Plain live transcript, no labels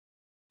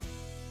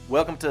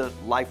Welcome to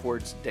Life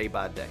Words Day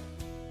by Day.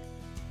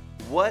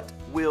 What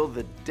will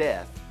the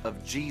death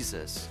of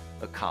Jesus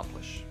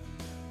accomplish?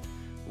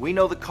 We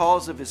know the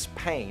cause of his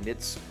pain,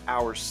 it's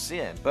our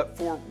sin, but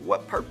for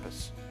what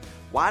purpose?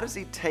 Why does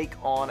he take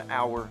on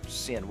our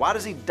sin? Why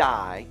does he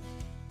die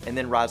and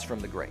then rise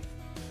from the grave?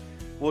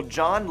 Well,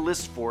 John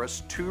lists for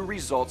us two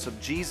results of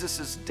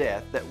Jesus'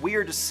 death that we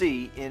are to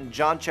see in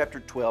John chapter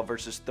 12,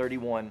 verses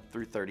 31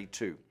 through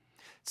 32.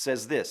 It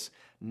says this,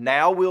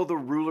 "Now will the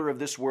ruler of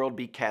this world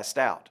be cast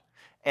out,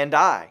 and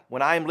I,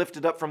 when I am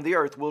lifted up from the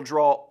earth, will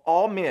draw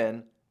all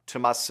men to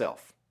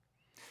myself."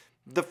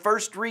 The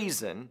first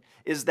reason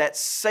is that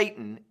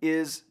Satan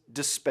is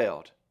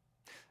dispelled.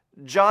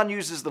 John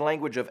uses the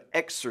language of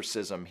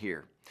exorcism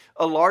here.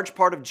 A large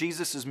part of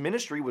Jesus'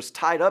 ministry was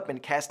tied up in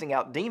casting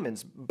out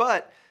demons,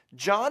 but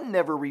John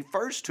never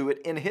refers to it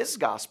in his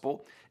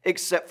gospel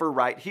except for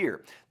right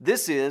here.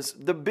 This is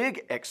the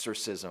big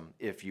exorcism,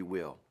 if you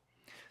will.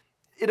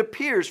 It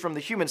appears from the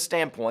human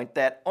standpoint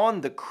that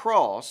on the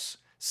cross,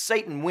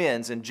 Satan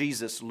wins and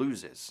Jesus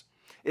loses.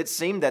 It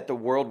seemed that the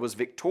world was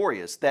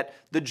victorious, that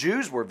the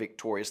Jews were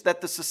victorious,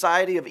 that the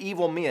society of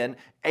evil men,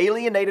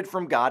 alienated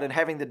from God and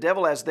having the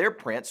devil as their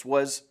prince,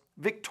 was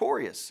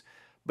victorious.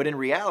 But in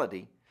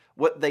reality,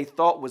 what they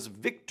thought was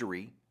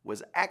victory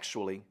was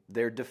actually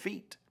their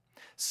defeat.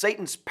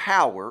 Satan's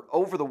power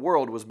over the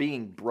world was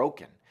being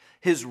broken.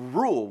 His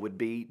rule would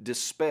be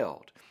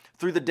dispelled.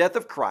 Through the death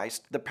of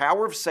Christ, the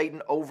power of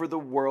Satan over the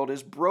world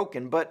is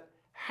broken. But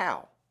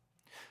how?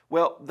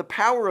 Well, the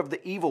power of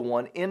the evil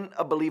one in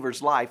a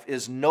believer's life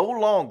is no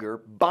longer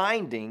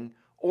binding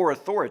or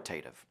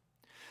authoritative.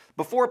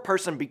 Before a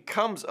person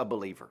becomes a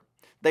believer,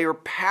 they are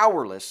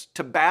powerless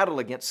to battle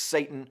against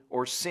Satan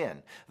or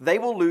sin. They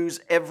will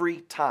lose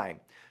every time.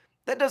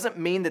 That doesn't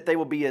mean that they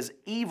will be as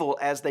evil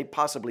as they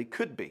possibly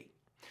could be.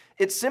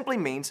 It simply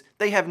means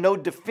they have no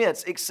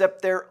defense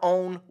except their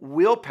own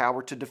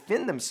willpower to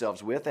defend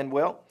themselves with, and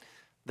well,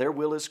 their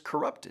will is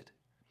corrupted.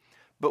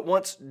 But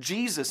once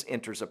Jesus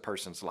enters a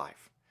person's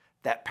life,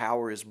 that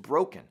power is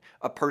broken.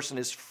 A person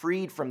is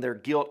freed from their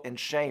guilt and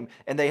shame,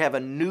 and they have a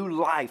new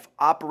life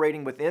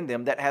operating within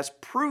them that has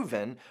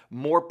proven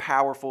more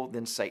powerful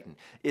than Satan.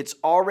 It's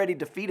already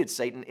defeated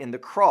Satan in the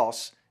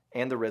cross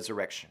and the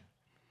resurrection.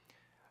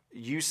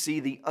 You see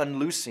the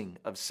unloosing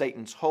of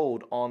Satan's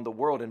hold on the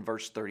world in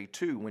verse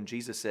 32 when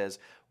Jesus says,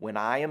 "When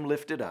I am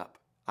lifted up,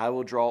 I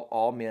will draw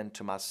all men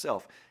to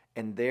myself."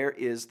 And there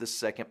is the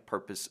second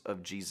purpose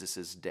of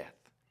Jesus'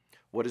 death.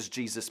 What does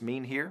Jesus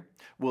mean here?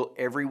 Will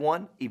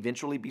everyone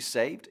eventually be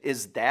saved?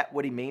 Is that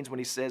what he means when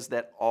he says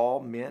that all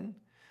men?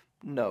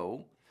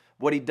 No.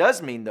 What he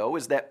does mean, though,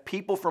 is that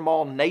people from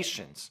all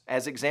nations,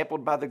 as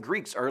exampled by the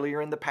Greeks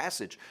earlier in the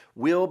passage,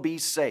 will be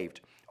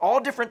saved. All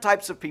different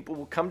types of people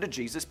will come to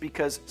Jesus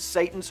because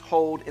Satan's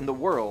hold in the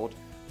world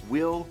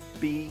will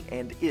be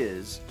and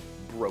is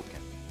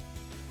broken.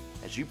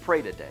 As you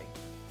pray today,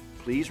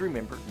 please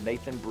remember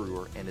Nathan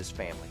Brewer and his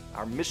family,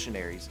 our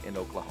missionaries in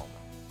Oklahoma.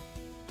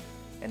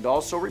 And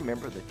also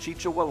remember the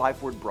Chichewa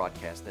Life Word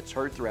broadcast that's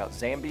heard throughout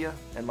Zambia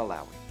and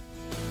Malawi.